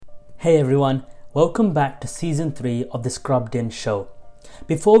Hey everyone, welcome back to season 3 of the Scrubbed In show.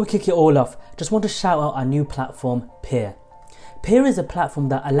 Before we kick it all off, just want to shout out our new platform, Peer. Peer is a platform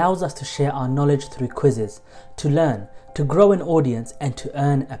that allows us to share our knowledge through quizzes, to learn, to grow an audience and to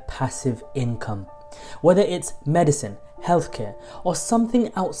earn a passive income. Whether it's medicine, healthcare or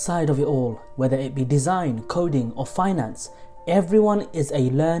something outside of it all, whether it be design, coding or finance, everyone is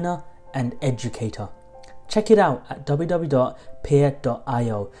a learner and educator. Check it out at www.peer.io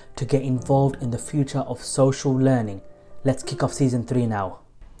to get involved in the future of social learning. Let's kick off season 3 now.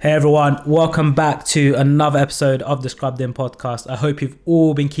 Hey everyone, welcome back to another episode of the Scrubbed In podcast. I hope you've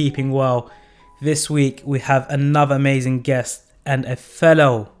all been keeping well. This week we have another amazing guest and a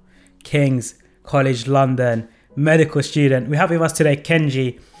fellow King's College London medical student. We have with us today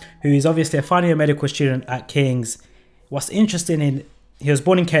Kenji, who is obviously a final year medical student at King's. What's interesting in he was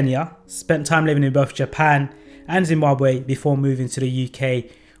born in Kenya, spent time living in both Japan and Zimbabwe before moving to the UK,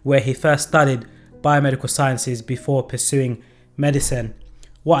 where he first studied biomedical sciences before pursuing medicine.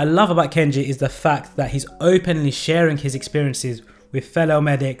 What I love about Kenji is the fact that he's openly sharing his experiences with fellow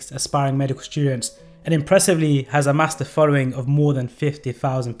medics, aspiring medical students, and impressively has amassed a following of more than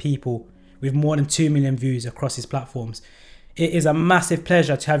 50,000 people with more than 2 million views across his platforms. It is a massive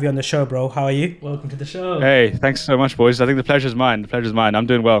pleasure to have you on the show, bro. How are you? Welcome to the show. Hey, thanks so much, boys. I think the pleasure's mine. I'm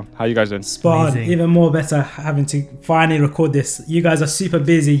doing well. How are you guys doing? Spot on. Even more better having to finally record this. You guys are super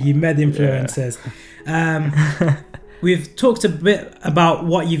busy, you med influencers. Yeah. We've talked a bit about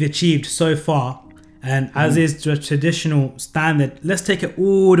what you've achieved so far. And as is the traditional standard, let's take it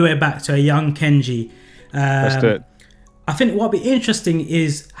all the way back to a young Kenji. Let's do it. I think what would be interesting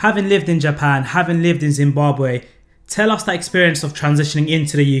is, having lived in Japan, having lived in Zimbabwe, tell us that experience of transitioning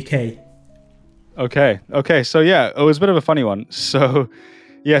into the UK. Okay. So yeah, it was a bit of a funny one. So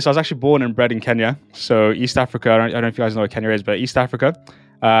I was actually born and bred in Kenya. So East Africa, I don't know if you guys know what Kenya is, but East Africa.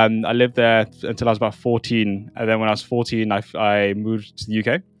 I lived there until I was about 14. And then when I was 14, I moved to the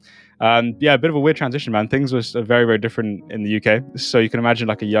UK. A bit of a weird transition, man. Things was very, very different in the UK. So you can imagine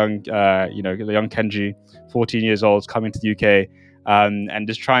like a young Kenji, 14 years old, coming to the UK. And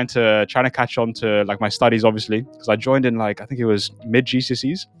just trying to catch on to like my studies, obviously, because I joined in I think it was mid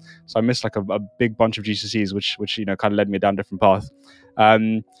GCSEs, so I missed like a big bunch of GCSEs, which kind of led me down a different path.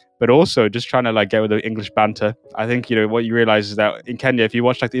 But also just trying to get with the English banter. I think what you realize is that in Kenya, if you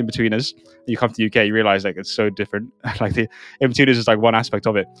watch the In-Betweeners, you come to the UK, you realize it's so different. The In-Betweeners is one aspect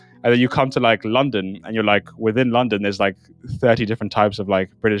of it, and then you come to London, and you're within London, there's 30 different types of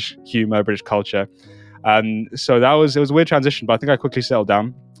British humor, British culture. So it was a weird transition, but I think I quickly settled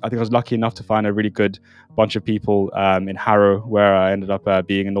down. I think I was lucky enough to find a really good bunch of people in Harrow, where I ended up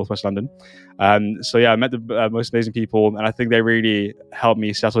being in Northwest London. I met the most amazing people, and I think they really helped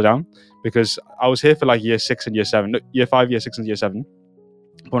me settle down, because I was here for year 6 and year 7, year 5, year 6 and year 7.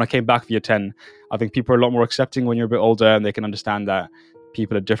 But when I came back for year 10, I think people are a lot more accepting when you're a bit older, and they can understand that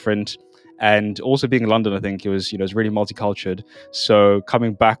people are different. And also being in London, I think it was really multicultural. So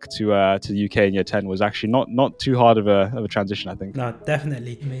coming back to the UK in year 10 was actually not too hard of a transition, I think. No,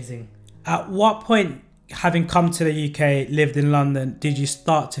 definitely. Amazing. At what point, having come to the UK, lived in London, did you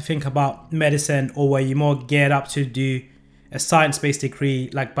start to think about medicine, or were you more geared up to do a science-based degree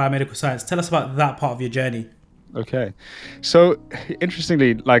like biomedical science? Tell us about that part of your journey. Okay. So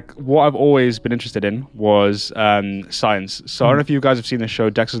interestingly, what I've always been interested in was science. So I don't know if you guys have seen the show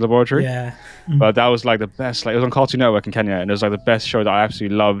Dexter's Laboratory. Yeah. But that was the best. It was on Cartoon Network in Kenya, and it was the best show that I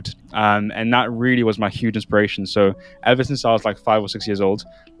absolutely loved. And that really was my huge inspiration. So ever since I was 5 or 6 years old,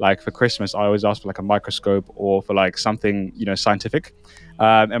 for Christmas, I always asked for a microscope or for something scientific.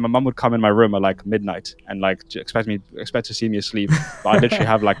 And my mum would come in my room at midnight and expect to see me asleep. But I literally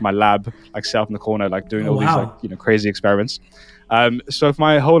have my lab set up in the corner, doing all these crazy experiments. So for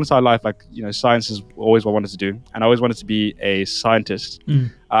my whole entire life, science is always what I wanted to do, and I always wanted to be a scientist.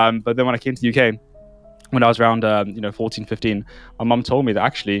 But then when I came to the UK, when I was around 14, 15, my mum told me that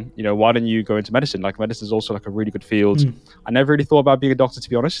actually, why don't you go into medicine? Medicine is also a really good field. I never really thought about being a doctor, to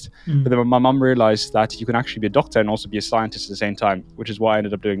be honest. But then my mum realized that you can actually be a doctor and also be a scientist at the same time, which is what I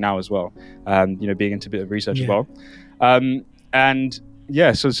ended up doing now as well. Being into a bit of research as well.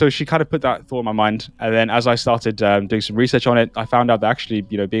 So she kind of put that thought in my mind. And then as I started doing some research on it, I found out that actually,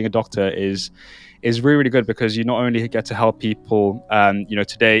 being a doctor is really, really good, because you not only get to help people,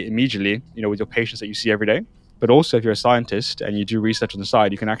 today immediately, with your patients that you see every day, but also if you're a scientist and you do research on the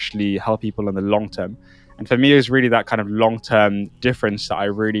side, you can actually help people in the long term. And for me, it was really that kind of long-term difference that I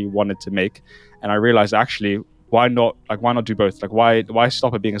really wanted to make. And I realized actually, why not do both? Why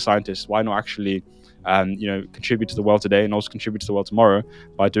stop at being a scientist? Why not actually contribute to the world today and also contribute to the world tomorrow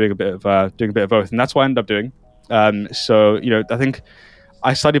by doing a bit of both? And that's what I ended up doing. I think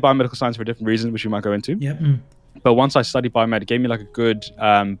I studied biomedical science for a different reason, which we might go into. Yep. But once I studied biomed, it gave me like a good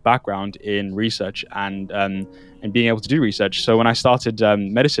background in research and being able to do research. So when I started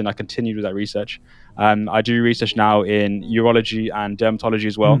medicine, I continued with that research. I do research now in urology and dermatology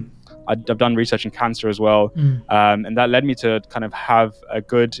as well. I've done research in cancer as well, and that led me to kind of have a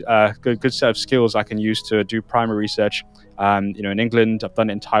good set of skills I can use to do primary research. In England, I've done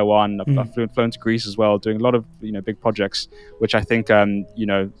it in Taiwan. I've flown to Greece as well, doing a lot of big projects, which I think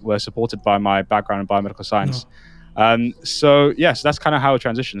were supported by my background in biomedical science. So that's kind of how it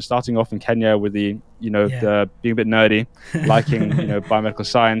transitioned. Starting off in Kenya with the being a bit nerdy, liking biomedical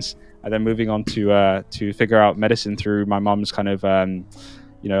science, and then moving on to figure out medicine through my mum's kind of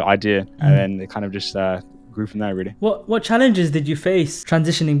idea, and then it kind of just grew from there, really. What challenges did you face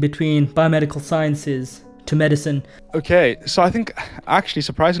transitioning between biomedical sciences to medicine? Okay, so I think actually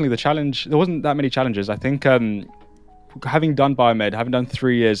surprisingly there wasn't that many challenges. I think having done biomed, having done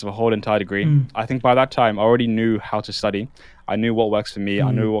 3 years of a whole entire degree, I think by that time I already knew how to study. I knew what works for me.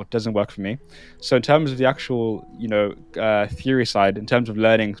 I knew what doesn't work for me. So in terms of the actual theory side, in terms of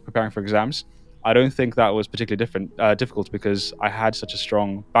learning, preparing for exams, I don't think that was particularly difficult because I had such a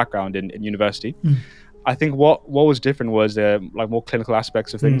strong background in university. I think what was different was like more clinical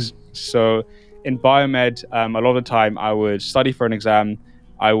aspects of things. So in biomed, a lot of the time I would study for an exam,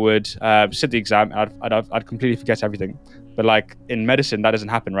 I would sit the exam, and I'd completely forget everything. But like in medicine, that doesn't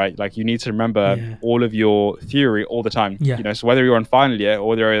happen, right? Like you need to remember all of your theory all the time. So whether you're in final year or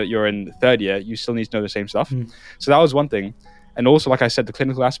whether you're in third year, you still need to know the same stuff. So that was one thing. And also, like I said, the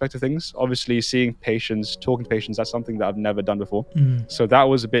clinical aspect of things, obviously seeing patients, talking to patients, that's something that I've never done before. So that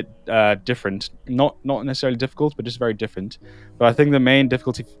was a bit different, not necessarily difficult, but just very different. But I think the main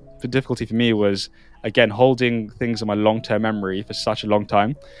difficulty for me was, again, holding things in my long-term memory for such a long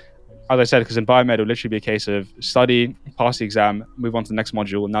time. As I said, because in biomed, it would literally be a case of study, pass the exam, move on to the next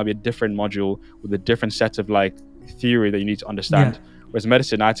module, and now be a different module with a different set of like theory that you need to understand. Whereas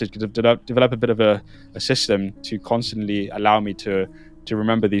medicine, I had to develop a bit of a system to constantly allow me to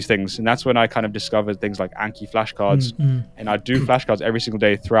remember these things. And that's when I kind of discovered things like Anki flashcards. And I do flashcards every single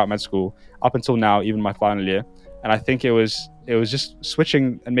day throughout med school, up until now, even my final year. And I think it was just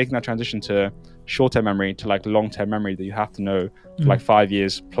switching and making that transition to short-term memory to like long-term memory that you have to know for like 5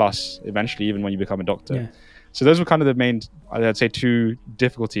 years plus, eventually, even when you become a doctor. So those were kind of the main, I'd say, two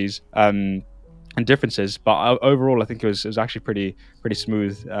difficulties and differences, but overall I think it was actually pretty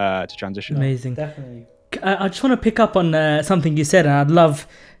smooth to transition. Amazing. Definitely. I just want to pick up on something you said, and I'd love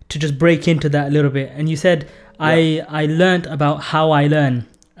to just break into that a little bit. And you said I learned about how I learn.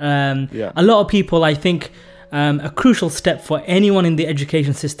 A lot of people, I think, a crucial step for anyone in the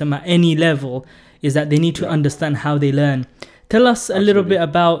education system at any level is that they need to understand how they learn. Tell us a little bit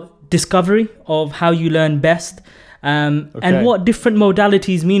about discovery of how you learn best. And what different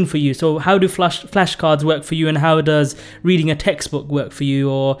modalities mean for you. So how do flashcards work for you, and how does reading a textbook work for you,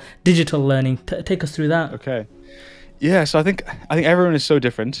 or digital learning? Take us through that. Okay. Yeah, so I think everyone is so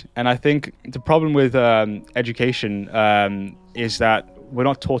different, and I think the problem with education is that we're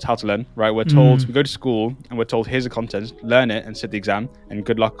not taught how to learn, right? We're told, we go to school and we're told, here's the content, learn it and sit the exam, and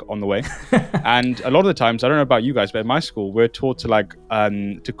good luck on the way. And a lot of the times, I don't know about you guys, but in my school, we're taught to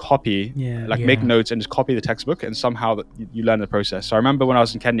to copy, make notes and just copy the textbook, and somehow you learn the process. So I remember when I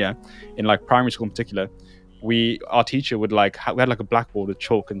was in Kenya, in like primary school in particular, our teacher would we had like a blackboard with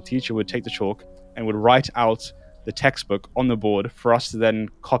chalk, and the teacher would take the chalk and would write out the textbook on the board for us to then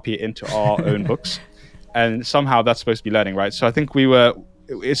copy it into our own books. And somehow that's supposed to be learning, right? So I think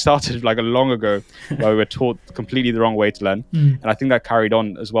it started like a long ago where we were taught completely the wrong way to learn. And I think that carried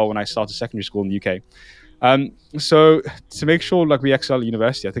on as well when I started secondary school in the UK. So to make sure like we excel at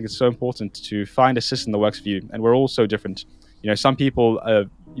university, I think it's so important to find a system that works for you. And we're all so different. Some people are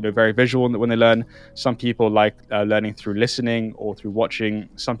very visual when they learn. Some people like learning through listening or through watching.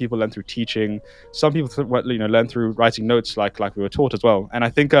 Some people learn through teaching. Some people learn through writing notes like we were taught as well. And I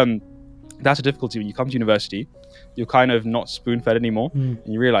think that's a difficulty when you come to university. You're kind of not spoon-fed anymore, and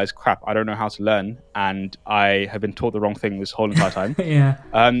you realize, crap, I don't know how to learn, and I have been taught the wrong thing this whole entire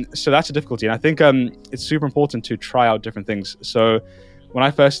time. So that's a difficulty, and I think it's super important to try out different things. So when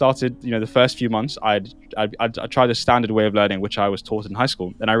I first started, the first few months, I'd tried the standard way of learning, which I was taught in high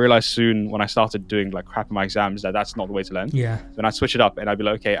school, and I realized soon when I started doing like crap in my exams that that's not the way to learn. Then I'd switch it up, and I'd be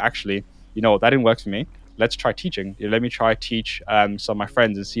like, okay, actually, that didn't work for me. Let's try teaching. Let me try teach some of my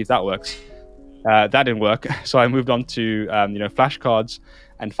friends and see if that works. That didn't work, so I moved on to flashcards,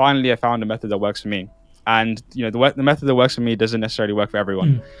 and finally I found a method that works for me. And the method that works for me doesn't necessarily work for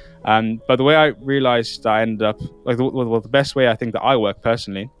everyone. But the way I realized that I ended up the best way I think that I work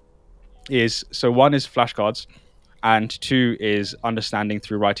personally is, so one is flashcards. and 2 is understanding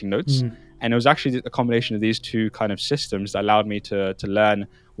through writing notes. And it was actually a combination of these two kind of systems that allowed me to learn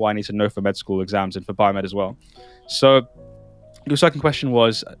what I need to know for med school exams and for biomed as well. So your second question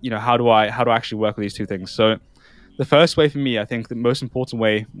was, how do I actually work with these two things? So the first way for me, I think the most important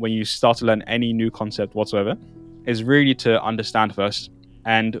way when you start to learn any new concept whatsoever is really to understand first.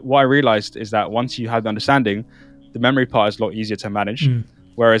 And what I realized is that once you have the understanding, the memory part is a lot easier to manage.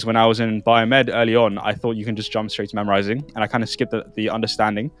 Whereas when I was in biomed early on, I thought you can just jump straight to memorizing, and I kind of skipped the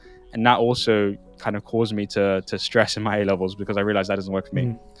understanding. And that also kind of caused me to stress in my A-levels, because I realized that doesn't work for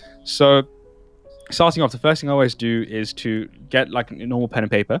me. So starting off, the first thing I always do is to get like a normal pen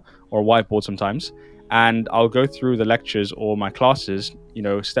and paper or a whiteboard sometimes, and I'll go through the lectures or my classes,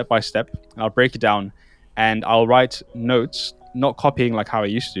 step by step, and I'll break it down, and I'll write notes, not copying like how I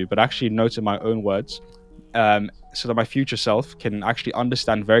used to, but actually notes in my own words, so that my future self can actually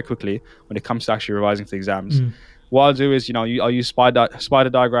understand very quickly when it comes to actually revising for the exams. What I'll do is, I'll use spider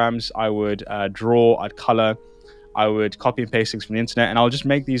diagrams, I would draw, I'd color, I would copy and paste things from the internet, and I'll just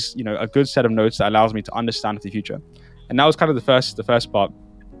make these, a good set of notes that allows me to understand for the future. And that was kind of the first part.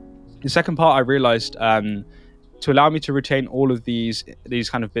 The second part, I realized to allow me to retain all of these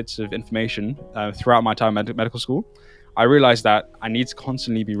kind of bits of information throughout my time at medical school, I realized that I need to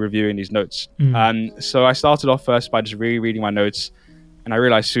constantly be reviewing these notes. So I started off first by just rereading my notes. And I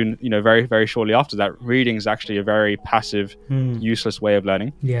realized soon, very, very shortly after that, reading is actually a very passive, useless way of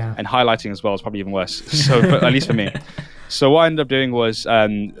learning. Yeah. And highlighting as well is probably even worse. So, at least for me. So what I ended up doing was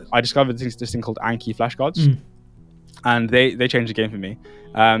I discovered this thing called Anki flashcards. And they changed the game for me.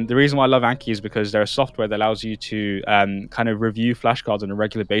 The reason why I love Anki is because they're a software that allows you to kind of review flashcards on a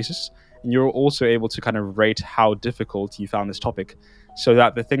regular basis. And you're also able to kind of rate how difficult you found this topic, so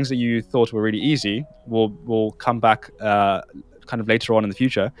that the things that you thought were really easy will come back kind of later on in the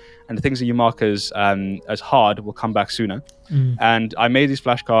future, and the things that you mark as hard will come back sooner. And I made these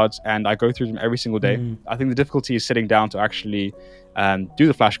flashcards, and I go through them every single day. I think the difficulty is sitting down to actually do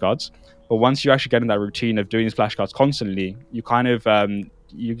the flashcards, but once you actually get in that routine of doing these flashcards constantly, you kind of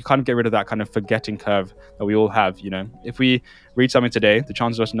get rid of that kind of forgetting curve that we all have. If we read something today, the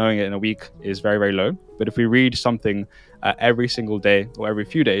chance of us knowing it in a week is very, very low. But if we read something every single day or every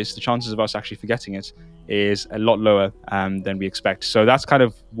few days, the chances of us actually forgetting it is a lot lower than we expect. So that's kind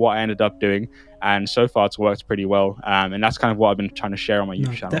of what I ended up doing, and so far it's worked pretty well. And that's kind of what I've been trying to share on my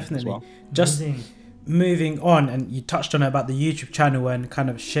YouTube channel as well. Just moving on, and you touched on it about the YouTube channel and kind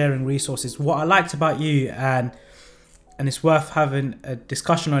of sharing resources. What I liked about you, and it's worth having a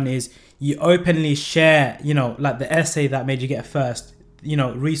discussion on, is you openly share, like the essay that made you get first,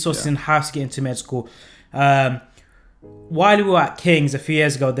 resources and how to get into med school. While we were at King's a few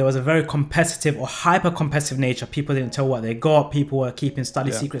years ago, there was a very competitive or hyper-competitive nature. People didn't tell what they got. People were keeping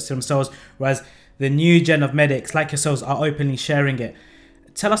study secrets to themselves, whereas the new gen of medics like yourselves are openly sharing it.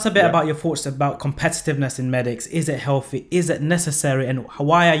 Tell us a bit about your thoughts about competitiveness in medics. Is it healthy? Is it necessary? And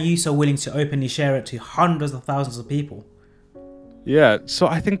why are you so willing to openly share it to hundreds of thousands of people? Yeah, so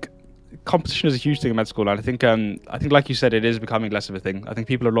I think competition is a huge thing in med school, and I think like you said, it is becoming less of a thing. I think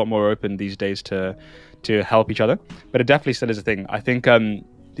people are a lot more open these days to help each other, but it definitely still is a thing. I think the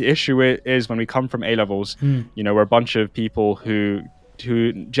issue is when we come from A-levels, we're a bunch of people who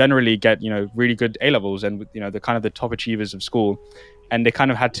generally get really good A-levels, and the kind of the top achievers of school, and they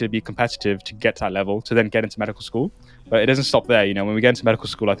kind of had to be competitive to get to that level to then get into medical school. But it doesn't stop there. When we get into medical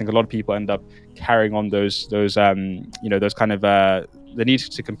school, I think a lot of people end up carrying on those kind of the need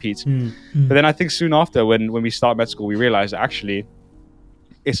to compete. But then I think soon after, when we start med school, we realize that actually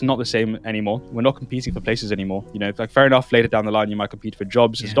it's not the same anymore. We're not competing for places anymore. Like, fair enough, later down the line you might compete for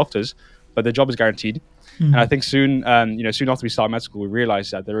jobs as doctors, but the job is guaranteed. And I think soon after we start med school, we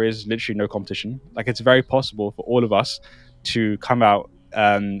realize that there is literally no competition. Like, it's very possible for all of us to come out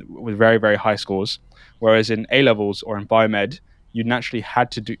with very, very high scores, whereas in A-levels or in biomed, you naturally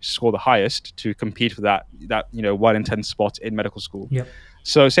had to score the highest to compete for that 1 in 10 spot in medical school.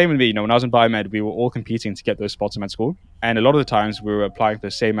 So same with me. When I was in biomed, we were all competing to get those spots in med school, and a lot of the times we were applying for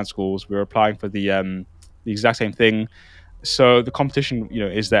the same med schools. We were applying for the exact same thing. So the competition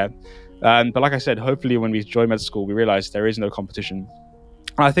is there. But like I said, hopefully when we join med school, we realize there is no competition.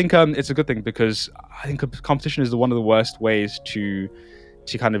 And I think it's a good thing, because I think competition is one of the worst ways to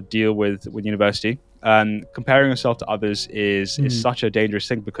kind of deal with university. Comparing yourself to others is such a dangerous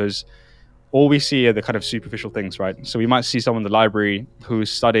thing, because all we see are the kind of superficial things, right? So we might see someone in the library who's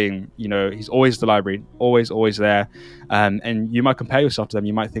studying, he's always in the library, always there. And you might compare yourself to them.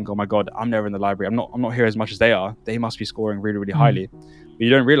 You might think, oh my God, I'm never in the library. I'm not here as much as they are. They must be scoring really, really highly. But But you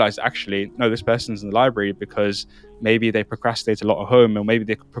don't realize actually, no, this person's in the library because maybe they procrastinate a lot at home, or maybe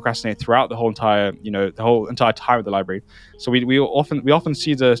they procrastinate throughout the whole entire, the whole entire time of the library. So we often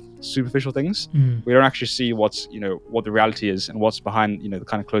see the superficial things. We don't actually see what's, what the reality is and what's behind, the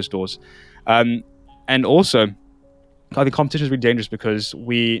kind of closed doors. And also, I think competition is really dangerous because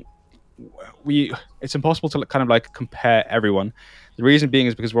it's impossible to kind of like compare everyone. The reason being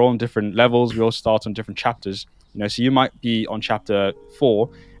is because we're all on different levels. We all start on different chapters. So you might be on chapter 4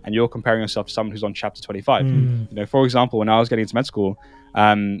 and you're comparing yourself to someone who's on chapter 25. For example, when I was getting into med school,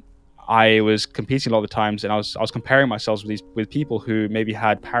 I was competing a lot of the times, and I was comparing myself with people who maybe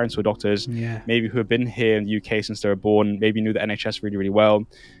had parents who were doctors, maybe who have been here in the UK since they were born, maybe knew the NHS really, really well.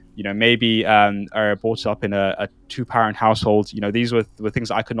 Maybe are brought up in a 2-parent household. These were things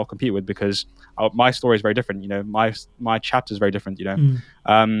that I could not compete with because my story is very different. My chapter is very different.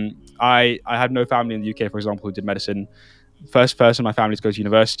 I had no family in the UK, for example, who did medicine. First person in my family to go to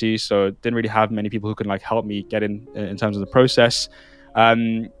university, so didn't really have many people who can like help me get in terms of the process.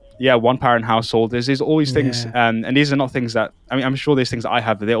 1-parent household. There's all these things, and these are not things that I'm sure there's things that I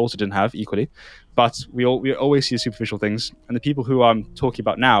have that they also didn't have equally, but we always see the superficial things. And the people who I'm talking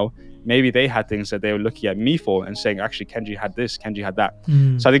about now, maybe they had things that they were looking at me for and saying, actually, Kenji had this, Kenji had that.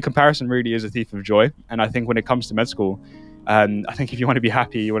 So I think comparison really is a thief of joy. And I think when it comes to med school, I think if you want to be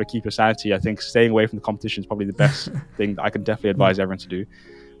happy, you want to keep your sanity, I think staying away from the competition is probably the best thing that I can definitely advise everyone to do.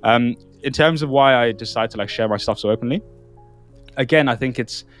 In terms of why I decided to like share my stuff so openly, again, I think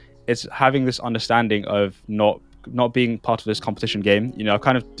it's having this understanding of not being part of this competition game. I've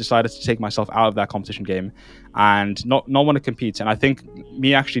kind of decided to take myself out of that competition game and not want to compete. And I think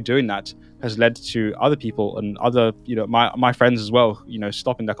me actually doing that has led to other people and other, my friends as well,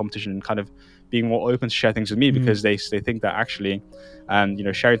 stopping that competition and kind of being more open to share things with me because they think that actually,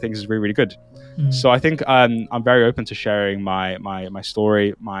 sharing things is really, really good. So I think I'm very open to sharing my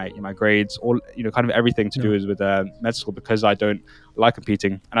story, my grades, all kind of everything to do is with med school, because I don't like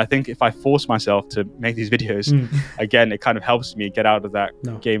competing. And I think if I force myself to make these videos, again, it kind of helps me get out of that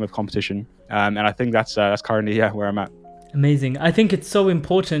game of competition. And I think that's currently where I'm at. Amazing. I think it's so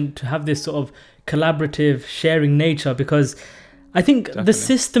important to have this sort of collaborative sharing nature, because I think the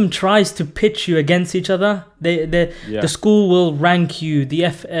system tries to pitch you against each other. The school will rank you. The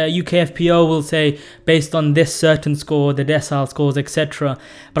UK FPO will say based on this certain score, the decile scores, etc.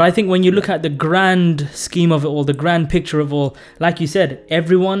 But I think when you look at the grand scheme of it all, the grand picture of all, like you said,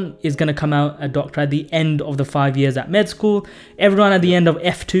 everyone is going to come out a doctor at the end of the 5 years at med school. Everyone at the end of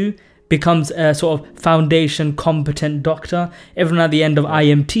F2 becomes a sort of foundation competent doctor. Everyone at the end of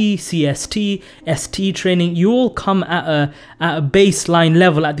IMT, CST, ST training, you all come at a baseline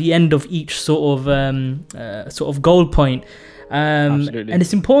level at the end of each sort of goal point. Absolutely. And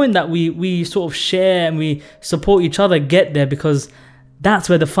it's important that we sort of share and we support each other get there, because that's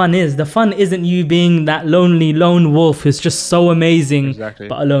where the fun is. The fun isn't you being that lonely lone wolf who's just so amazing,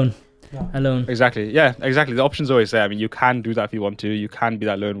 but alone. Exactly. Yeah, exactly. The option's always there. You can do that if you want to. You can be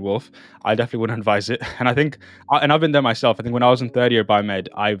that lone wolf. I definitely wouldn't advise it. And I think, and I've been there myself. I think when I was in third year biomed,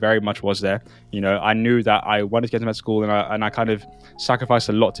 I very much was there. I knew that I wanted to get to med school, and I kind of sacrificed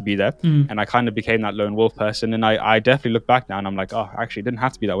a lot to be there. And I kind of became that lone wolf person. And I definitely look back now and I'm like, oh, actually, it didn't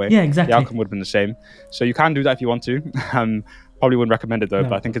have to be that way. Yeah, exactly. The outcome would have been the same. So you can do that if you want to. Probably wouldn't recommend it though,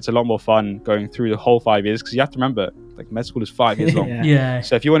 but I think it's a lot more fun going through the whole 5 years, because you have to remember, like, med school is 5 years long.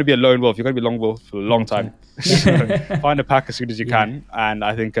 So if you want to be a lone wolf, you're going to be a lone wolf for a long time. So find a pack as soon as you can, and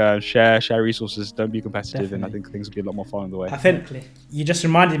I think share resources, don't be competitive, and I think things will be a lot more fun on the way. I think you just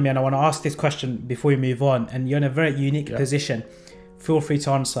reminded me, and I want to ask this question before we move on, and you're in a very unique position. Feel free to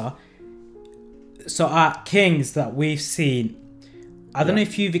answer. So at King's that we've seen, I don't know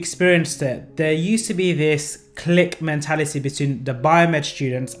if you've experienced it, there used to be this clique mentality between the biomed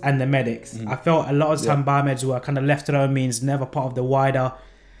students and the medics. I felt a lot of time biomeds were kind of left to their own means, never part of the wider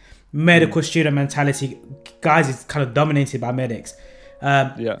medical student mentality. Guys is kind of dominated by medics.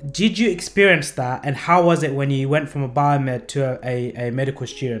 Did you experience that, and how was it when you went from a biomed to a medical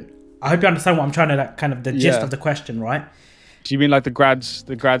student? I hope you understand what I'm trying to, like, kind of the gist of the question, right? Do you mean like the grads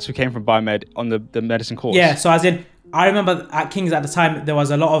who came from biomed on the medicine course? Yeah, so as in, I remember at King's at the time, there was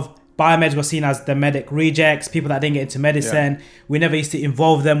a lot of biomeds were seen as the medic rejects, people that didn't get into medicine. We never used to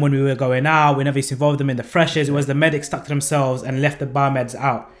involve them when we were going out. We never used to involve them in the freshers. It was the medics stuck to themselves and left the biomeds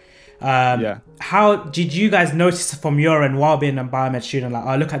out. How did you guys notice from your end while being a biomed student, like,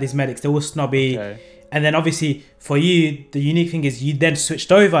 oh, look at these medics, they're all snobby. And then obviously for you, the unique thing is you then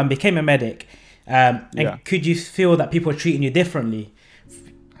switched over and became a medic. Could you feel that people are treating you differently?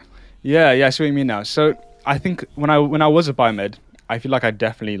 Yeah, I see what you mean now. So I think when I was a biomed, I feel like I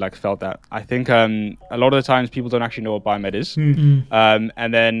definitely like felt that. I think a lot of the times people don't actually know what biomed is,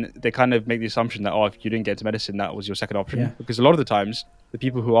 and then they kind of make the assumption that if you didn't get into medicine, that was your second option. Because a lot of the times, the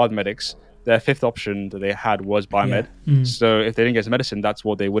people who are the medics, their fifth option that they had was biomed. So if they didn't get into medicine, that's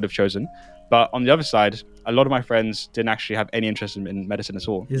what they would have chosen. But on the other side, a lot of my friends didn't actually have any interest in medicine at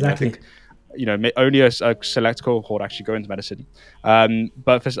all. Exactly. Only a select cohort actually go into medicine.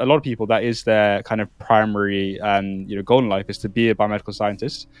 But for a lot of people, that is their kind of primary, goal in life, is to be a biomedical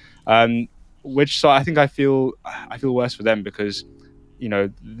scientist. So I think I feel worse for them because,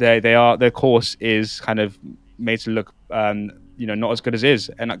 their course is kind of made to look, not as good as is.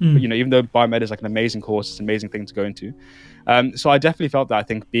 And, even though biomed is like an amazing course, it's an amazing thing to go into. So I definitely felt that, I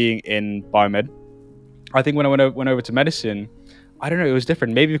think, being in biomed. I think when I went over to medicine, I don't know, it was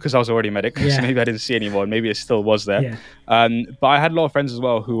different. Maybe because I was already a medic, so maybe I didn't see anyone. Maybe it still was there. But I had a lot of friends as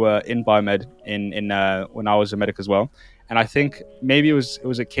well who were in biomed in when I was a medic as well. And I think maybe it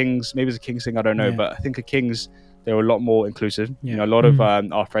was at King's, maybe it's a King's thing, I don't know. But I think at King's, they were a lot more inclusive. A lot of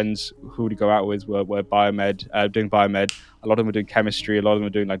our friends who would go out with were biomed, doing biomed. A lot of them were doing chemistry. A lot of them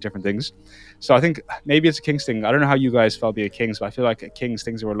were doing like different things. So I think maybe it's a King's thing. I don't know how you guys felt being at King's, but I feel like at King's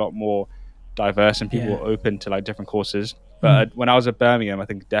things were a lot more diverse and people were open to like different courses. But when I was at Birmingham, I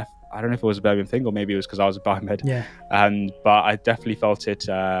think I don't know if it was a Birmingham thing or maybe it was because I was a biomed. But I definitely felt it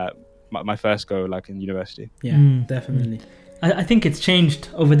my first go like in university. Definitely. I think it's changed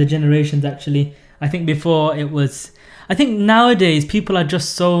over the generations actually. I think before it was, I think nowadays people are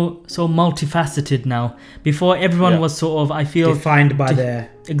just so multifaceted now. Before everyone was sort of, I feel, defined by their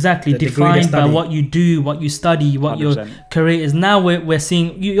defined by what you do, what you study, what 100%. Your career is. Now we're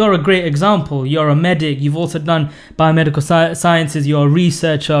seeing, you're a great example. You're a medic. You've also done biomedical sciences. You're a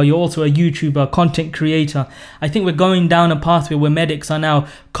researcher. You're also a YouTuber, content creator. I think we're going down a pathway where medics are now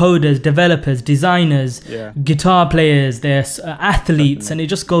coders, developers, designers, guitar players, they're athletes, and it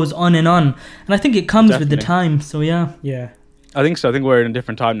just goes on and on. And I think it comes with the time. So yeah. I think so. I think we're in a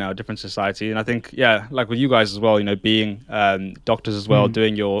different time now, a different society. And I think, like with you guys as well, being doctors as well,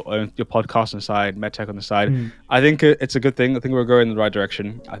 doing your podcast on the side, medtech on the side. I think it's a good thing. I think we're going in the right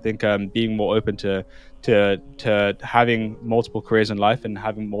direction. I think being more open to having multiple careers in life and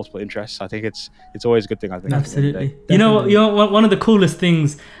having multiple interests, I think it's always a good thing, I think. Absolutely. You know, one of the coolest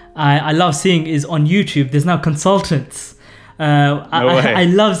things I love seeing is on YouTube, there's now consultants. I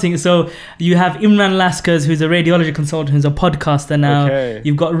love seeing it. So you have Imran Laskas, who's a radiology consultant, who's a podcaster now.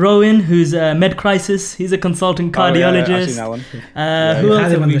 You've got Rowan, who's a Med Crisis. He's a consultant cardiologist. I've seen that one. Who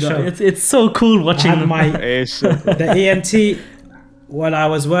else have we got? It's so cool watching the ENT. When I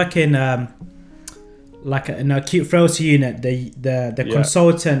was working like an acute frailty unit, the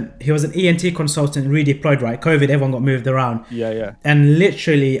consultant, he was an ENT consultant, redeployed, right? COVID, everyone got moved around. And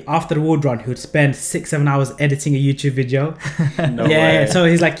literally after the ward run, he would spend 6-7 hours editing a YouTube video. So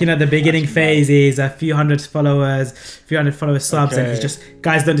he's like, the beginning phase is a few hundred followers subs, and he's just,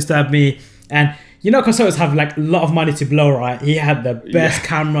 guys, don't disturb me. And consultants have like a lot of money to blow, right? He had the best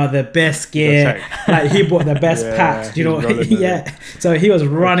camera, the best gear, like he bought the best packs, So he was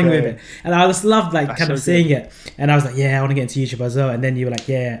running with it, and I just loved seeing it. And I was like, I want to get into YouTube as well. And then you were like,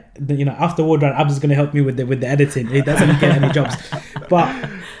 after ward run, Abdul's gonna help me with the editing. He doesn't get any jobs. But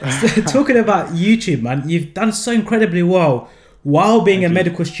talking about YouTube, man, you've done so incredibly well while being a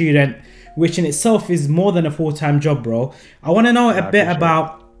medical student, which in itself is more than a full-time job, bro. I want to know a bit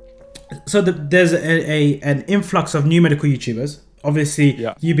about. So there's an influx of new medical YouTubers. Obviously,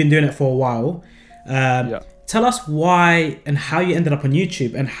 you've been doing it for a while. Tell us why and how you ended up on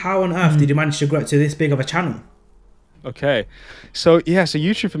YouTube, and how on earth did you manage to grow it to this big of a channel? Okay, so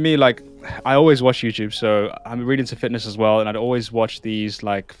YouTube for me, like I always watch YouTube. So I'm really into fitness as well, and I'd always watch these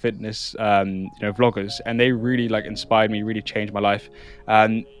like fitness, vloggers, and they really like inspired me, really changed my life.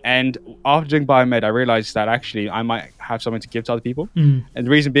 And after doing biomed, I realized that actually I might have something to give to other people. And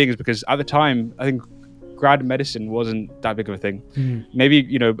the reason being is because at the time, I think grad medicine wasn't that big of a thing.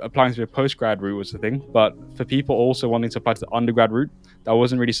 Maybe, applying to a post-grad route was the thing, but for people also wanting to apply to the undergrad route, that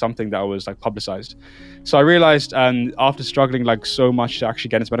wasn't really something that was like publicized. So I realized after struggling like so much to actually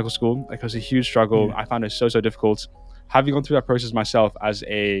get into medical school, like it was a huge struggle. I found it so difficult. Having gone through that process myself as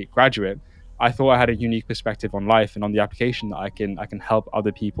a graduate, I thought I had a unique perspective on life and on the application that I can help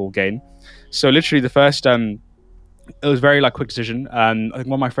other people gain. So literally the first it was very like quick decision. I think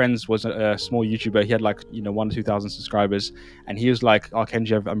one of my friends was a small YouTuber. He had like 1,000 to 2,000 subscribers, and he was like, "Oh,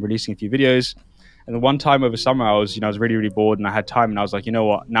 Kenji, I'm releasing a few videos." And then one time over summer, I was really bored, and I had time, and I was like, you know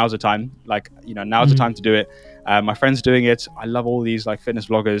what, now's the time. Like, now's the time to do it. My friend's doing it. I love all these like fitness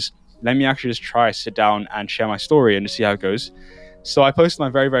vloggers. Let me actually just try, sit down and share my story and just see how it goes. So I posted my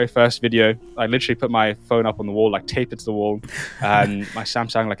very, very first video. I literally put my phone up on the wall, like taped it to the wall. My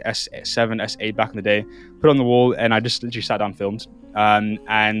Samsung like S7, S8 back in the day, put it on the wall, and I just literally sat down and filmed.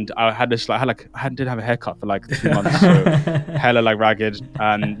 And I had this, like, I didn't have a haircut for like 2 months, so hella like ragged,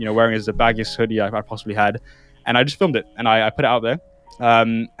 and wearing as the baggiest hoodie I possibly had. And I just filmed it, and I put it out there.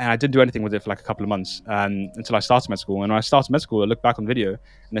 And I didn't do anything with it for like a couple of months until I started med school. And when I started med school, I looked back on video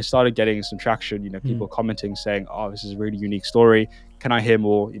and I started getting some traction, people commenting saying, oh, this is a really unique story. Can I hear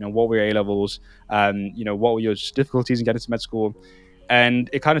more? What were your A-levels? What were your difficulties in getting to med school? And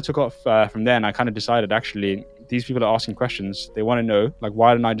it kind of took off from there. And I kind of decided, actually, these people are asking questions. They want to know, like,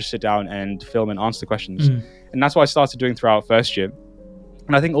 why didn't I just sit down and film and answer the questions? And that's what I started doing throughout first year.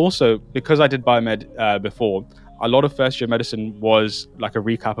 And I think also because I did biomed before, a lot of first year medicine was like a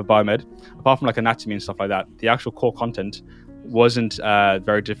recap of biomed, apart from like anatomy and stuff like that. The actual core content wasn't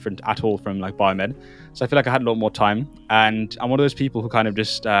very different at all from like biomed. So I feel like I had a lot more time, and I'm one of those people who kind of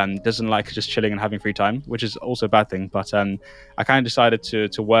just doesn't like just chilling and having free time, which is also a bad thing. But I kind of decided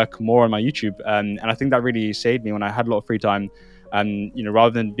to work more on my YouTube, and I think that really saved me when I had a lot of free time. And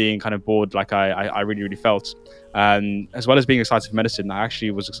rather than being kind of bored like I really, really felt, as well as being excited for medicine, I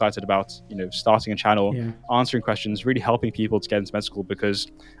actually was excited about starting a channel, answering questions, really helping people to get into med school,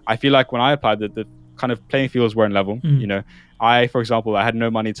 because I feel like when I applied, the kind of playing fields weren't level. I, for example, I had no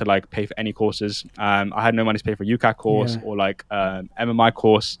money to like pay for any courses. I had no money to pay for a UCAT course or like MMI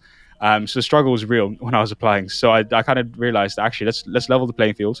course. So the struggle was real when I was applying. So I kind of realized that actually let's level the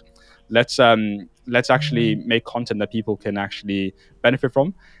playing field. Let's actually make content that people can actually benefit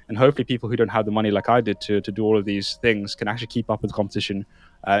from, and hopefully people who don't have the money like I did to do all of these things can actually keep up with the competition,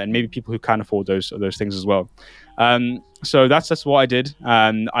 and maybe people who can afford those things as well. So that's what I did.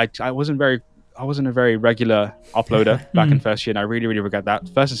 I wasn't a very regular uploader back in first year, and I really, really regret that.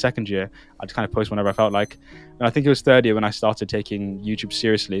 First and second year, I'd kind of post whenever I felt like. And I think it was third year when I started taking YouTube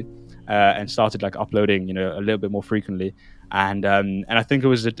seriously, and started like uploading, a little bit more frequently. And I think it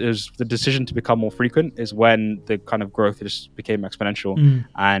was the decision to become more frequent is when the kind of growth just became exponential,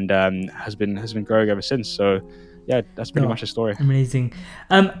 and has been growing ever since. So yeah, that's pretty much the story. Amazing.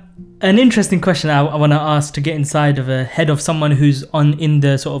 An interesting question I want to ask to get inside of a head of someone who's in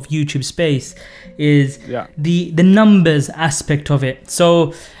the sort of YouTube space is the numbers aspect of it.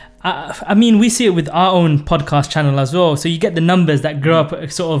 So I mean, we see it with our own podcast channel as well. So you get the numbers that grow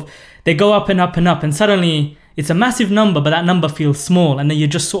up, sort of, they go up and up and up, and suddenly it's a massive number, but that number feels small. And then you're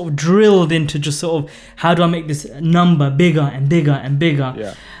just sort of drilled into just sort of, how do I make this number bigger and bigger and bigger?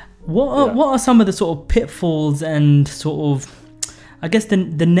 Yeah. What are some of the sort of pitfalls and sort of, I guess, the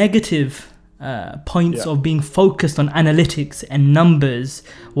negative points of being focused on analytics and numbers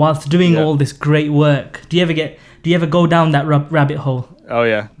whilst doing all this great work? Do you ever go down that rabbit hole? Oh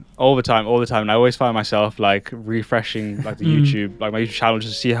yeah, all the time. And I always find myself like refreshing like the YouTube, like my YouTube channel,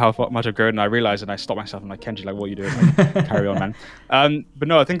 just to see how much I've grown. And I realize, and I stop myself. I'm like, Kenji, like, what are you doing? Like, carry on, man. But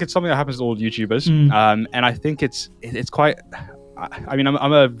no, I think it's something that happens to all YouTubers. And I think it's quite. I mean,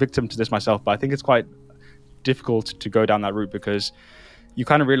 I'm a victim to this myself, but I think it's quite difficult to go down that route, because you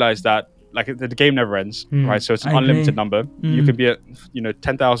kind of realize that like the game never ends, right? So it's an unlimited number. You can be at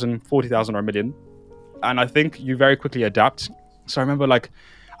 10,000, 40,000, or a million, and I think you very quickly adapt. So I remember, like,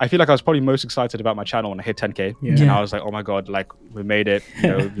 I feel like I was probably most excited about my channel when I hit 10K, and I was like, oh my god, like, we made it.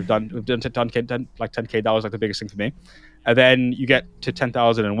 We've done 10K. That was like the biggest thing for me. And then you get to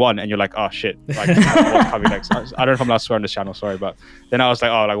 10,001 and you're like, oh shit, like, what's coming next? I don't know if I'm allowed to swear on this channel, sorry, but then I was like,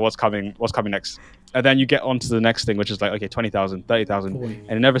 oh, like, what's coming next? And then you get onto the next thing, which is like, okay, 20,000, 30,000,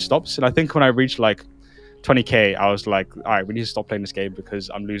 and it never stops. And I think when I reached like 20K, I was like, all right, we need to stop playing this game because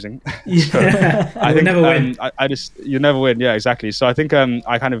I'm losing. So I think never win. You never win. Yeah, exactly. So I think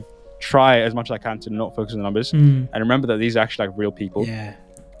I kind of try as much as I can to not focus on the numbers and remember that these are actually like real people. Yeah.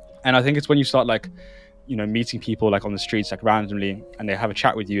 And I think it's when you start like, meeting people like on the streets, like randomly, and they have a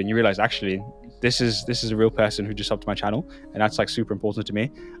chat with you and you realize, actually, this is a real person who just subbed to my channel, and that's like super important to me.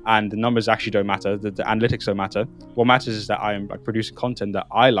 And the numbers actually don't matter. The analytics don't matter. What matters is that I'm like producing content that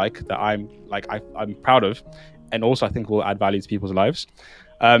I like, that I'm proud of, and also I think will add value to people's lives.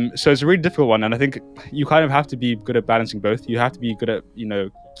 So it's a really difficult one, and I think you kind of have to be good at balancing both. You have to be good at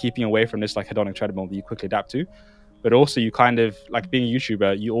keeping away from this like hedonic treadmill that you quickly adapt to, but also you kind of, like, being a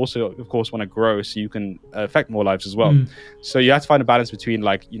YouTuber, you also of course want to grow so you can affect more lives as well. So you have to find a balance between,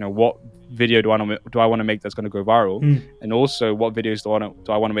 like, what video do I want to make that's going to go viral, and also what videos do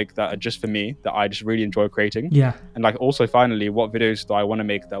I want to make that are just for me, that I just really enjoy creating. And like, also finally, what videos do I want to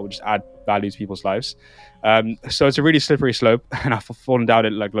make that will just add value to people's lives. So it's a really slippery slope, and I've fallen down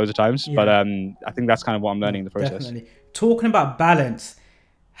it like loads of times, but I think that's kind of what I'm learning in the process. Definitely. Talking about balance,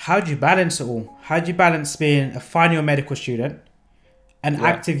 how do you balance it all? How do you balance being a final year medical student, an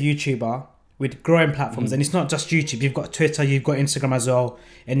active YouTuber with growing platforms, and it's not just YouTube. You've got Twitter, you've got Instagram as well,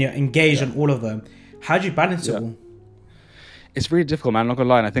 and you're engaged on all of them. How do you balance it all? It's really difficult, man. I'm not gonna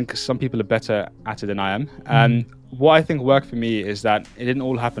lie. And I think some people are better at it than I am. And what I think worked for me is that it didn't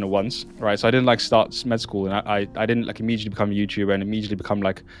all happen at once, right? So I didn't like start med school, and I didn't like immediately become a YouTuber and immediately become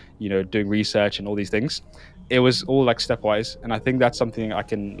like, you know, doing research and all these things. It was all like stepwise, and I think that's something I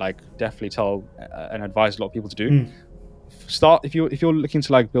can like definitely tell and advise a lot of people to do. Start if you're looking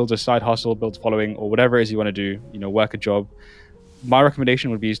to like build a side hustle, build a following, or whatever it is you want to do, you know, work a job. My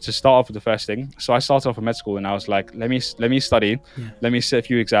recommendation would be to start off with the first thing. So I started off with med school, and I was like, let me study, let me sit a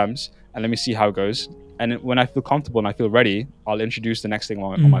few exams, and let me see how it goes. And when I feel comfortable and I feel ready, I'll introduce the next thing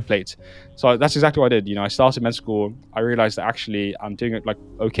on my plate. So that's exactly what I did. You know, I started med school. I realized that actually I'm doing it like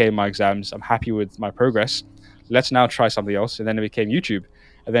okay in my exams. I'm happy with my progress. Let's now try something else. And then it became YouTube.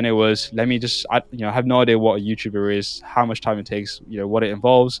 And then it was, let me just, I have no idea what a YouTuber is, how much time it takes, you know, what it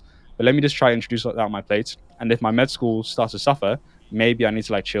involves. But let me just try and introduce that on my plate. And if my med school starts to suffer, maybe I need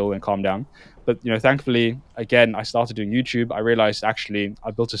to like chill and calm down. But, you know, thankfully, again, I started doing YouTube. I realized actually I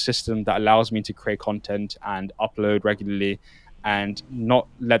built a system that allows me to create content and upload regularly and not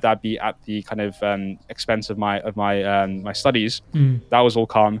let that be at the kind of expense of my studies. That was all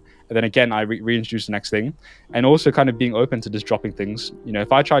calm. And then again, I reintroduced the next thing, and also kind of being open to just dropping things. You know,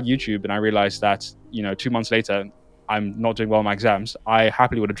 if I tried YouTube and I realized that, you know, 2 months later, I'm not doing well in my exams, I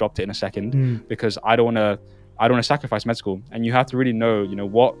happily would have dropped it in a second because I don't want to sacrifice med school. And you have to really know, you know,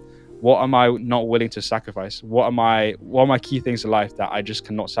 what am I not willing to sacrifice? What are my key things in life that I just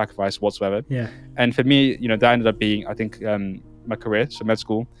cannot sacrifice whatsoever? Yeah. And for me, you know, that ended up being, I think, my career, so med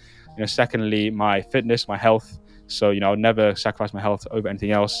school. You know, secondly, my fitness, my health. So, you know, I'll never sacrifice my health over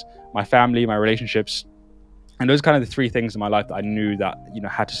anything else. My family, my relationships. And those are kind of the three things in my life that I knew that, you know,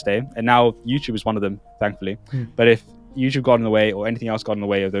 had to stay. And now YouTube is one of them, thankfully. But if YouTube got in the way or anything else got in the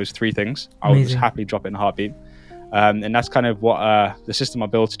way of those three things, I would just happily drop it in a heartbeat. And that's kind of what the system I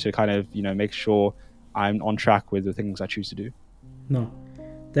built to kind of, you know, make sure I'm on track with the things I choose to do. No,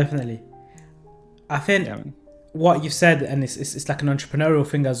 definitely. I think what you've said, and it's like an entrepreneurial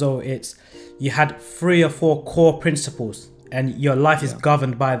thing as well, it's you had 3 or 4 core principles and your life is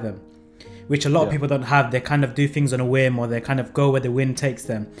governed by them, which a lot of people don't have. They kind of do things on a whim, or they kind of go where the wind takes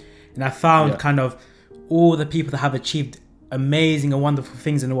them. And I found kind of all the people that have achieved amazing and wonderful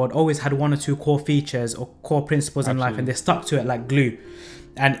things in the world always had 1 or 2 core features or core principles in life, and they stuck to it like glue.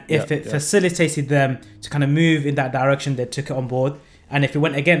 And if it facilitated them to kind of move in that direction, they took it on board. And if it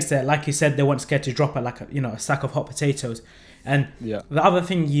went against it, like you said, they weren't scared to drop it like a sack of hot potatoes. And the other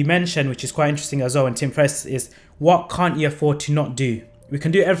thing you mentioned, which is quite interesting as well, and Tim Ferriss, is what can't you afford to not do? We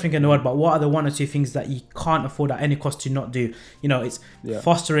can do everything in the world, but what are the 1 or 2 things that you can't afford at any cost to not do? You know, it's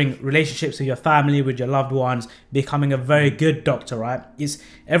fostering relationships with your family, with your loved ones, becoming a very good doctor, right?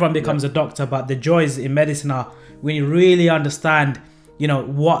 Everyone becomes a doctor, but the joys in medicine are when you really understand, you know,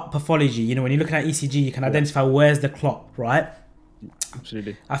 what pathology, you know, when you're looking at ECG, you can identify where's the clot, right?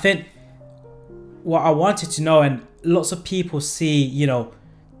 Absolutely. I think what I wanted to know, and lots of people see, you know,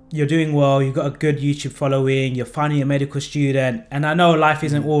 you're doing well, you've got a good YouTube following, you're finally a medical student, and I know life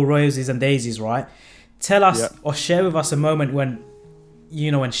isn't all roses and daisies, right? Tell us or share with us a moment when,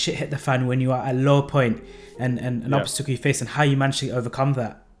 you know, when shit hit the fan, when you are at a low point and an obstacle you face, and how you managed to overcome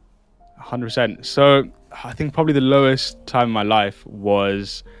that. 100%. So I think probably the lowest time in my life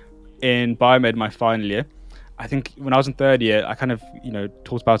was in biomed, my final year. I think when I was in third year, I kind of, you know,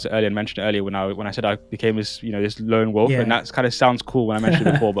 talked about it earlier and mentioned it earlier when I said I became this, you know, this lone wolf, and that kind of sounds cool when I mentioned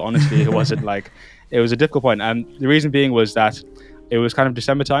it before, but honestly, it wasn't. Like, it was a difficult point. And the reason being was that it was kind of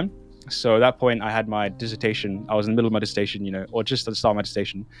December time. So at that point I had my dissertation. I was in the middle of my dissertation, you know, or just at the start of my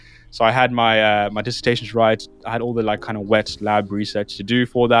dissertation. So I had my dissertation to write. I had all the like kind of wet lab research to do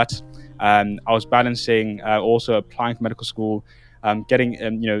for that. I was balancing also applying for medical school, getting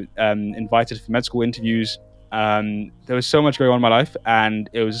invited for med school interviews. There was so much going on in my life, and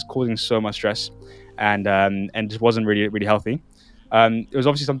it was causing so much stress, and just wasn't really healthy. It was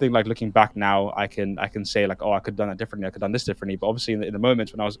obviously something like, looking back now, I can say like, oh, I could have done that differently, I could have done this differently. But obviously in the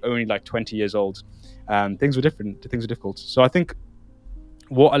moment when I was only like 20 years old, things were different, things were difficult. So I think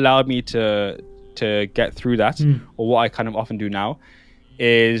what allowed me to get through that, or what I kind of often do now,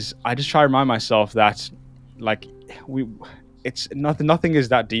 is I just try to remind myself that like it's nothing is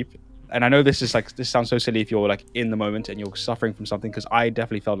that deep. And I know this sounds so silly if you're like in the moment and you're suffering from something, because I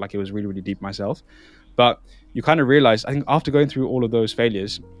definitely felt like it was really deep myself. But you kind of realize, I think after going through all of those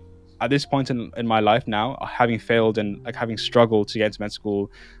failures, at this point in my life now, having failed and like having struggled to get into med school,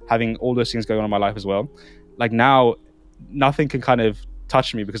 having all those things going on in my life as well, like now nothing can kind of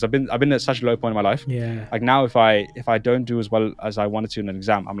touched me, because I've been at such a low point in my life. Yeah. Like now, if I don't do as well as I wanted to in an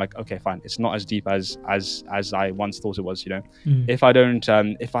exam, I'm like, okay, fine, it's not as deep as I once thought it was. If I don't,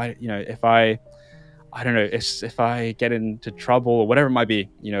 if I get into trouble or whatever it might be,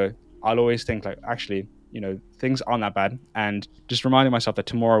 I'll always think like, actually, things aren't that bad, and just reminding myself that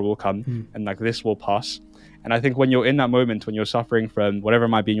tomorrow will come and like this will pass. And I think when you're in that moment, when you're suffering from whatever it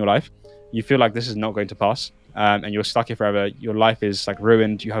might be in your life, you feel like this is not going to pass, and you're stuck here forever. Your life is like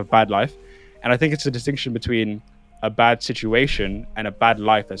ruined. You have a bad life. And I think it's a distinction between a bad situation and a bad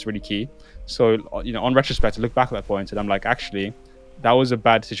life that's really key. So, on retrospect, I look back at that point and I'm like, actually, that was a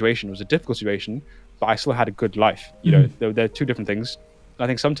bad situation. It was a difficult situation, but I still had a good life. They're two different things. I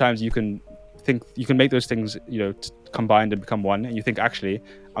think sometimes you can make those things, combined and become one. And you think, actually,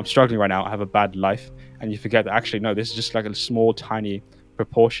 I'm struggling right now. I have a bad life. And you forget that actually, no, this is just like a small, tiny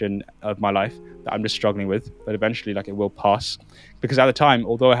proportion of my life that I'm just struggling with. But eventually, like, it will pass. Because at the time,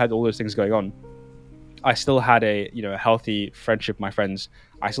 although I had all those things going on, I still had a healthy friendship with my friends.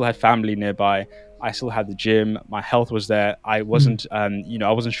 I still had family nearby. I still had the gym. My health was there. I wasn't, I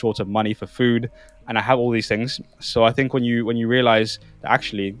wasn't short of money for food, and I have all these things. So I think when you realize that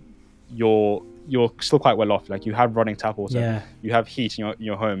actually you're still quite well off, like you have running tap water, you have heat in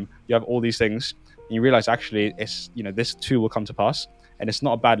your home, you have all these things, and you realize actually it's this too will come to pass, and it's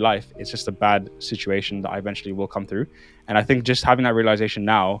not a bad life. It's just a bad situation that I eventually will come through. And I think just having that realization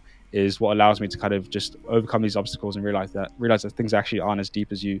now is what allows me to kind of just overcome these obstacles and realize that things actually aren't as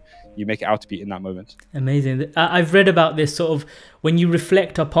deep as you make it out to be in that moment. Amazing. I've read about this sort of when you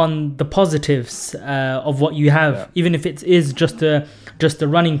reflect upon the positives of what you have, even if it is just the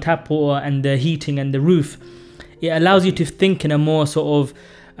running tap water and the heating and the roof, it allows you to think in a more sort of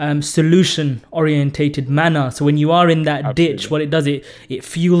solution orientated manner. So when you are in that ditch, what it does, it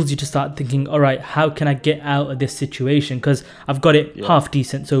fuels you to start thinking, all right, how can I get out of this situation? Because I've got it half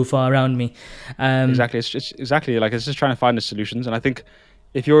decent so far around me. Exactly. It's just trying to find the solutions. And I think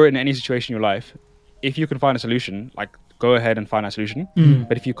if you're in any situation in your life, if you can find a solution, like go ahead and find that solution.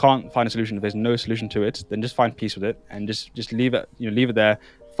 But if you can't find a solution, if there's no solution to it, then just find peace with it and just leave it, leave it there,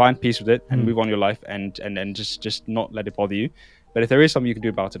 find peace with it and move on your life and just not let it bother you. But if there is something you can do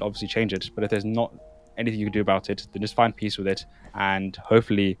about it, obviously change it. But if there's not anything you can do about it, then just find peace with it. And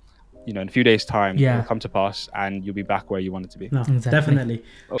hopefully, in a few days' time, it will come to pass and you'll be back where you want it to be. No, exactly. Definitely.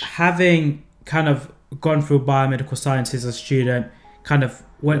 Having kind of gone through biomedical sciences as a student, kind of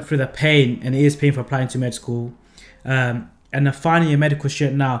went through the pain, and it is painful applying to med school, and then finding a medical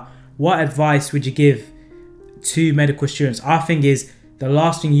student now, what advice would you give to medical students? Our thing is, the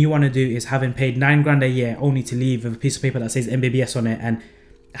last thing you want to do is having paid $9,000 a year only to leave with a piece of paper that says MBBS on it and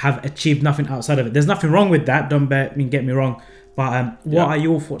have achieved nothing outside of it. There's nothing wrong with that. Don't get me wrong. But what are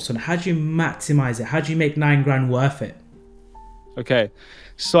your thoughts on it? How do you maximize it? How do you make $9,000 worth it? Okay,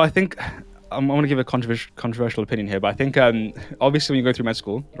 so I think I'm going to give a controversial opinion here, but I think obviously when you go through med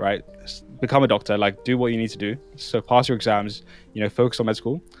school, right, become a doctor, like do what you need to do. So pass your exams, focus on med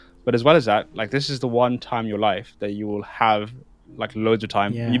school. But as well as that, like this is the one time in your life that you will have like loads of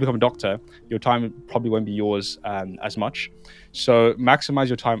time. When you become a doctor, your time probably won't be yours as much. So maximize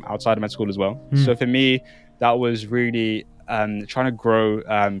your time outside of med school as well. So for me, that was really trying to grow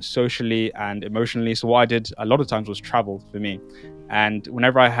socially and emotionally. So what I did a lot of times was travel for me. And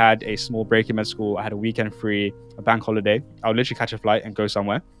whenever I had a small break in med school, I had a weekend free, a bank holiday, I would literally catch a flight and go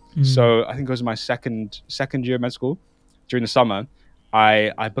somewhere. So I think it was my second year of med school. During the summer,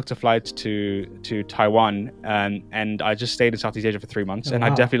 I booked a flight to Taiwan and I just stayed in Southeast Asia for 3 months. I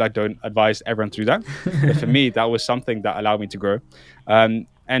definitely don't advise everyone to do that. But for me, that was something that allowed me to grow.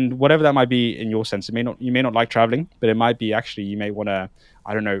 And whatever that might be in your sense, you may not like traveling, but it might be actually you may want to,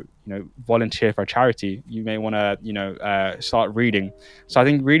 I don't know, volunteer for a charity. You may want to, start reading. So I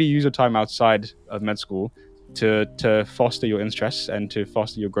think really use your time outside of med school to foster your interests and to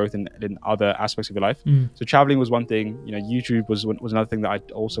foster your growth in other aspects of your life. So traveling was one thing. YouTube was another thing that I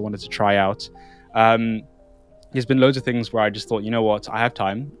also wanted to try out. There's been loads of things where I just thought, what, I have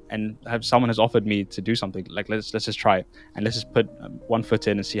time and someone has offered me to do something, like let's just try it and let's just put one foot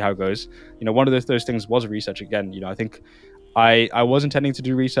in and see how it goes. One of those things was research again. I think I was intending to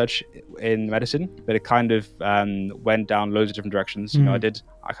do research in medicine, but it kind of went down loads of different directions.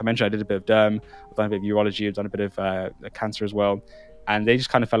 Like I mentioned, I did a bit of derm, I've done a bit of urology, I've done a bit of cancer as well. And they just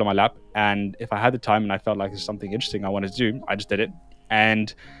kind of fell on my lap. And if I had the time and I felt like there's something interesting I wanted to do, I just did it.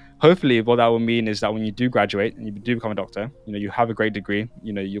 And hopefully what that will mean is that when you do graduate and you do become a doctor, you have a great degree,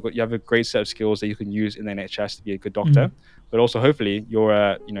 you have a great set of skills that you can use in the NHS to be a good doctor. But also hopefully you're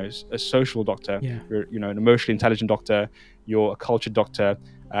a social doctor, you're an emotionally intelligent doctor, you're a cultured doctor,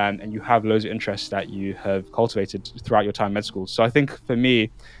 and you have loads of interests that you have cultivated throughout your time in med school. So I think for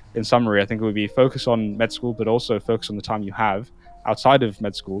me, in summary, I think it would be focus on med school, but also focus on the time you have outside of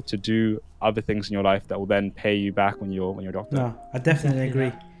med school to do other things in your life that will then pay you back when you're a doctor. No, I definitely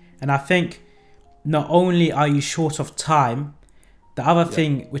agree. And I think not only are you short of time, the other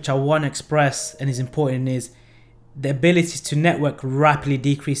thing which I want to express and is important is the ability to network rapidly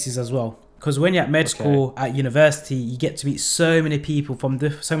decreases as well. Because when you're at med school, at university, you get to meet so many people from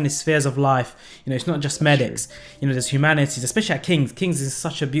so many spheres of life. You know, it's not just medics. You know, there's humanities, especially at King's. King's is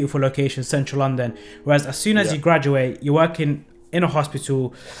such a beautiful location, central London. Whereas as soon as you graduate, you're working in a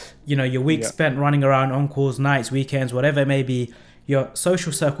hospital. You know, your week spent running around on calls, nights, weekends, whatever it may be. Your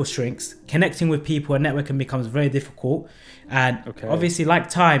social circle shrinks. Connecting with people and networking becomes very difficult. And obviously, like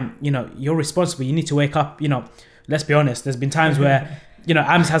time, you know, you're responsible. You need to wake up. You know, let's be honest. There's been times where, you know,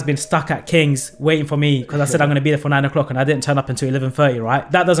 Ams has been stuck at King's waiting for me because I said I'm going to be there for 9 o'clock and I didn't turn up until 11:30,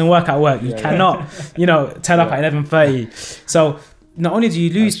 right? That doesn't work at work. You cannot, you know, turn up at 11:30. So not only do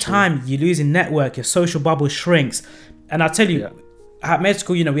you lose time, you lose in network, your social bubble shrinks. And I'll tell you, at med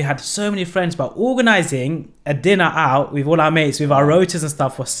school, you know, we had so many friends, but organizing a dinner out with all our mates, with our rotors and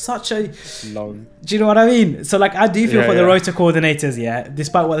stuff was such a long. Do you know what I mean? So like, I do feel for the rotor coordinators,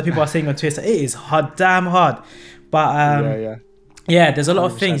 despite what the people are saying on Twitter, it is hard, damn hard. But there's a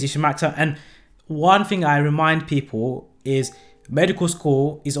lot of things you should max out. And one thing I remind people is medical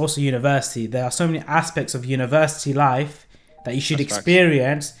school is also university. There are so many aspects of university life that you should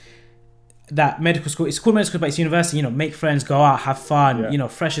experience. That medical school, it's called medical school, but it's university. You know, make friends, go out, have fun. You know,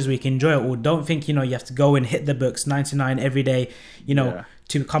 Freshers Week, enjoy it all. Don't think, you know, you have to go and hit the books 99 every day, you know,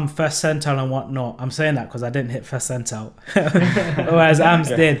 to become first centile and whatnot. I'm saying that because I didn't hit first centile, whereas Ams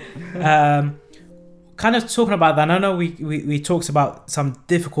did. Kind of talking about that, and I know we talked about some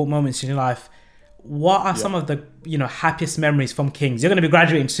difficult moments in your life. What are some of the, you know, happiest memories from King's? You're going to be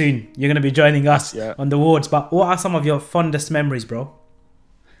graduating soon. You're going to be joining us on the wards. But what are some of your fondest memories, bro?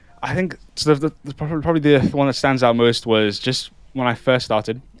 I think so probably the one that stands out most was just when I first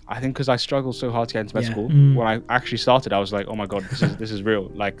started. I think because I struggled so hard to get into med school. When I actually started, I was like, oh my God, this is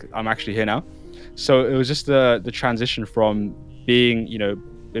real. Like, I'm actually here now. So it was just the transition from being, you know,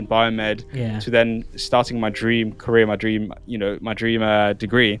 in biomed to then starting my dream career, my dream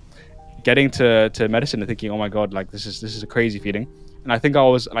degree, getting to medicine and thinking, oh my God, like this is a crazy feeling. And I think I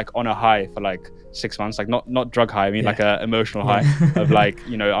was like on a high for like 6 months, like not drug high, I mean like a emotional high of like,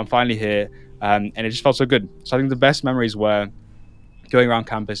 you know, I'm finally here. And it just felt so good. So I think the best memories were going around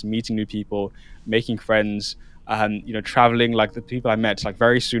campus, meeting new people, making friends, you know, traveling. Like the people I met, like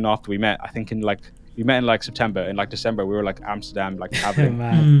very soon after we met, I think we met in like September, in like December, we were like Amsterdam, like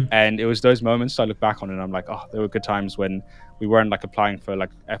traveling. And it was those moments I look back on and I'm like, oh, there were good times when we weren't like applying for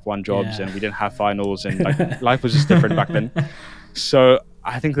like F1 jobs and we didn't have finals and like life was just different back then. So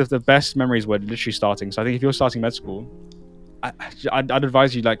I think that the best memories were literally starting. So I think if you're starting med school, I'd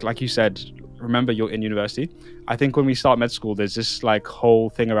advise you, like you said, remember you're in university. I think when we start med school, there's this like whole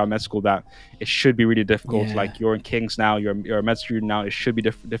thing around med school that it should be really difficult. Like you're in King's now, you're a med student now, it should be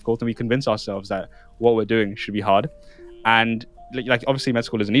difficult. And we convince ourselves that what we're doing should be hard. And like obviously med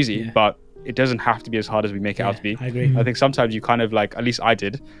school isn't easy, but it doesn't have to be as hard as we make it out to be. I agree. I think sometimes you kind of like, at least I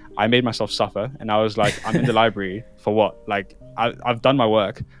did, I made myself suffer and I was like, I'm in the library for what? Like I've done my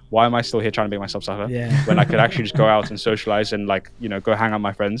work. Why am I still here trying to make myself suffer when I could actually just go out and socialize and like, you know, go hang out with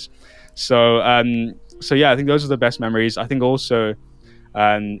my friends. So yeah, I think those are the best memories. I think also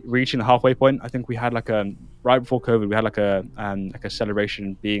reaching the halfway point. I think we had like right before COVID, we had like a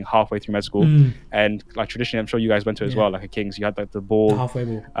celebration being halfway through med school, and like traditionally, I'm sure you guys went to as well, like a King's. You had like the ball, halfway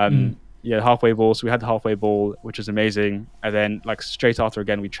ball. The halfway ball. So we had the halfway ball, which was amazing. And then like straight after,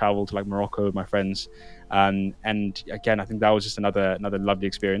 again, we traveled to like Morocco with my friends. And again, I think that was just another lovely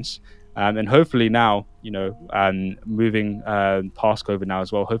experience. And hopefully now, you know, moving past COVID now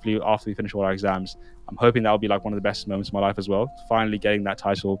as well, hopefully after we finish all our exams, I'm hoping that'll be like one of the best moments of my life as well. Finally getting that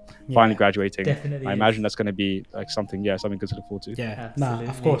title, finally graduating. Definitely I imagine that's going to be like something good to look forward to. Yeah,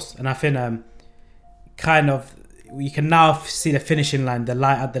 of course. And I think kind of, you can now see the finishing line, the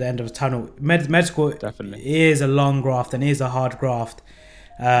light at the end of the tunnel. Med school definitely is a long graft and is a hard graft.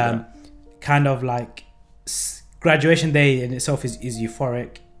 Kind of like graduation day in itself is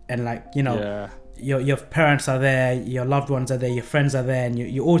euphoric, and like, you know, your parents are there, your loved ones are there, your friends are there, and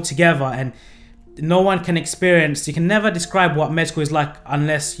you're all together, and no one can experience, you can never describe what med school is like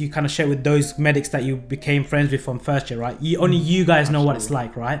unless you kind of share with those medics that you became friends with from first year, right? Only you guys know what it's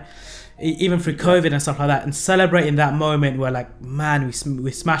like, right? Even through COVID and stuff like that, and celebrating that moment where like, man,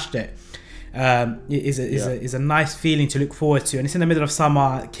 we smashed it, is a nice feeling to look forward to. And it's in the middle of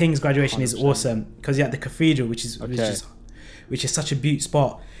summer. King's graduation 100%. Is awesome because you're at the cathedral, which is which is such a beaut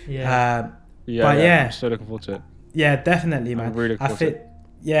spot. Yeah. I'm so looking forward to it. Yeah, definitely, man. I'm really looking forward to it.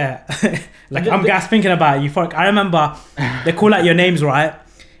 Yeah, like I'm gas thinking about it. I remember they call out your names, right?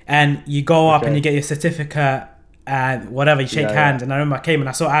 And you go up and you get your certificate and whatever, you shake hands. And I remember I came and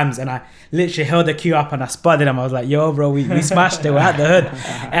I saw AMS and I literally held the queue up and I spotted them. I was like, yo, bro, we smashed it. We're at the hood.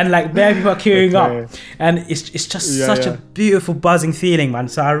 And like there people are queuing up. And it's just such a beautiful buzzing feeling, man.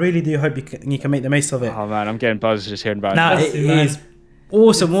 So I really do hope you can make the most of it. Oh, man, I'm getting buzzed just hearing about it. It is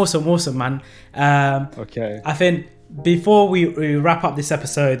awesome, man. I think before we wrap up this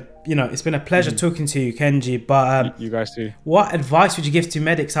episode, you know, it's been a pleasure talking to you, Kenji, but you guys too. What advice would you give to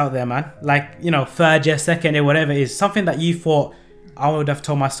medics out there, man? Like, you know, third year, second year, whatever it is, something that you thought I would have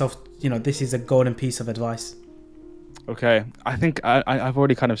told myself, you know, this is a golden piece of advice. Okay, I think I've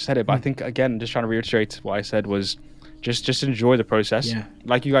already kind of said it, but I think, again, just trying to reiterate what I said was just enjoy the process. Yeah.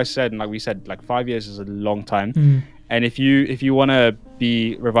 Like you guys said, and like we said, like 5 years is a long time. And if you want to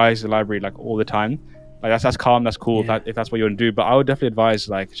be revised the library like all the time, like that's calm, that's cool, if that's what you want to do. But I would definitely advise,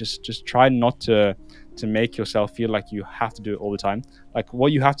 like, just try not to make yourself feel like you have to do it all the time. Like,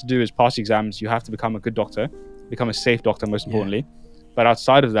 what you have to do is pass exams. You have to become a good doctor, become a safe doctor, most importantly. But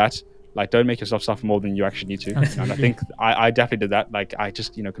outside of that, like, don't make yourself suffer more than you actually need to. And I think I definitely did that. Like, I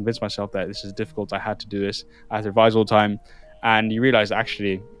just, you know, convinced myself that this is difficult. I had to do this. I had to revise all the time. And you realize,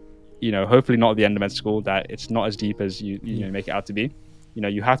 actually, you know, hopefully not at the end of med school, that it's not as deep as you know, make it out to be. You know,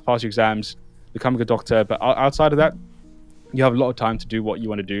 you have to pass your exams, become a good doctor, but outside of that, you have a lot of time to do what you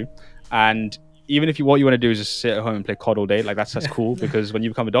want to do. And even if what you want to do is just sit at home and play COD all day, like that's cool, because when you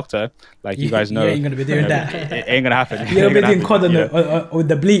become a doctor, like you guys know, you ain't gonna be doing that. It ain't gonna happen. You're gonna be doing COD with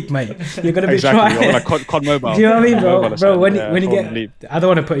the bleep, mate. You're gonna be exactly. trying. Or like COD mobile. Do you know what I mean, bro? When you get, I don't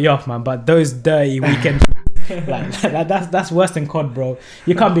want to put you off, man, but those dirty weekends. like that's worse than COD, bro.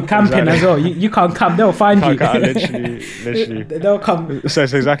 You can't be camping as well. You can't camp. They'll find you. Literally. They'll come. So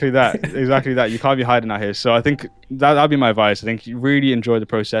it's exactly that. You can't be hiding out here. So I think that'd be my advice. I think you really enjoy the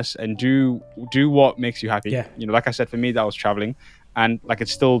process and do what makes you happy. Yeah. You know, like I said, for me, that was traveling. And like,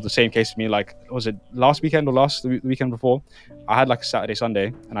 it's still the same case for me. Like, was it last weekend or the weekend before? I had like a Saturday,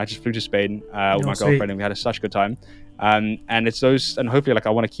 Sunday, and I just flew to Spain with my girlfriend, and we had such a good time. And it's those, and hopefully, like,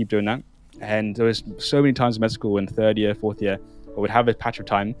 I want to keep doing that. And there was so many times in med school in third year, fourth year, I would have a patch of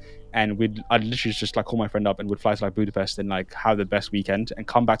time, and I'd literally just like call my friend up and would fly to like Budapest and like have the best weekend and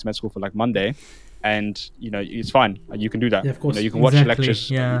come back to med school for like Monday. And you know, it's fine. You can do that. Yeah, of course. You know, you can watch lectures.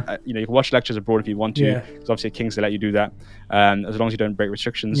 Yeah. You know, you can watch lectures abroad if you want to. Yeah. Because obviously at King's they let you do that. As long as you don't break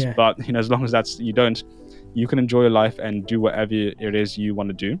restrictions. Yeah. But you know, as long as you don't, you can enjoy your life and do whatever it is you want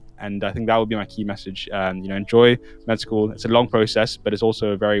to do. And I think that would be my key message. You know, enjoy med school. It's a long process, but it's also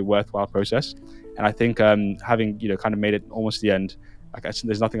a very worthwhile process. And I think having, you know, kind of made it almost the end, like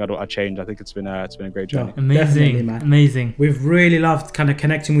there's nothing I'd change. I think it's been a great journey. No, amazing, man. Amazing. We've really loved kind of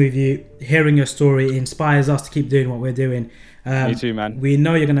connecting with you, hearing your story. It inspires us to keep doing what we're doing. Me too, man. We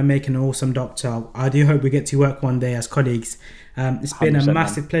know you're going to make an awesome doctor. I do hope we get to work one day as colleagues. It's been a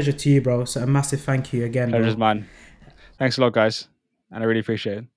massive pleasure to you, bro. So a massive thank you again. Pleasure's mine. Thanks a lot, guys. And I really appreciate it.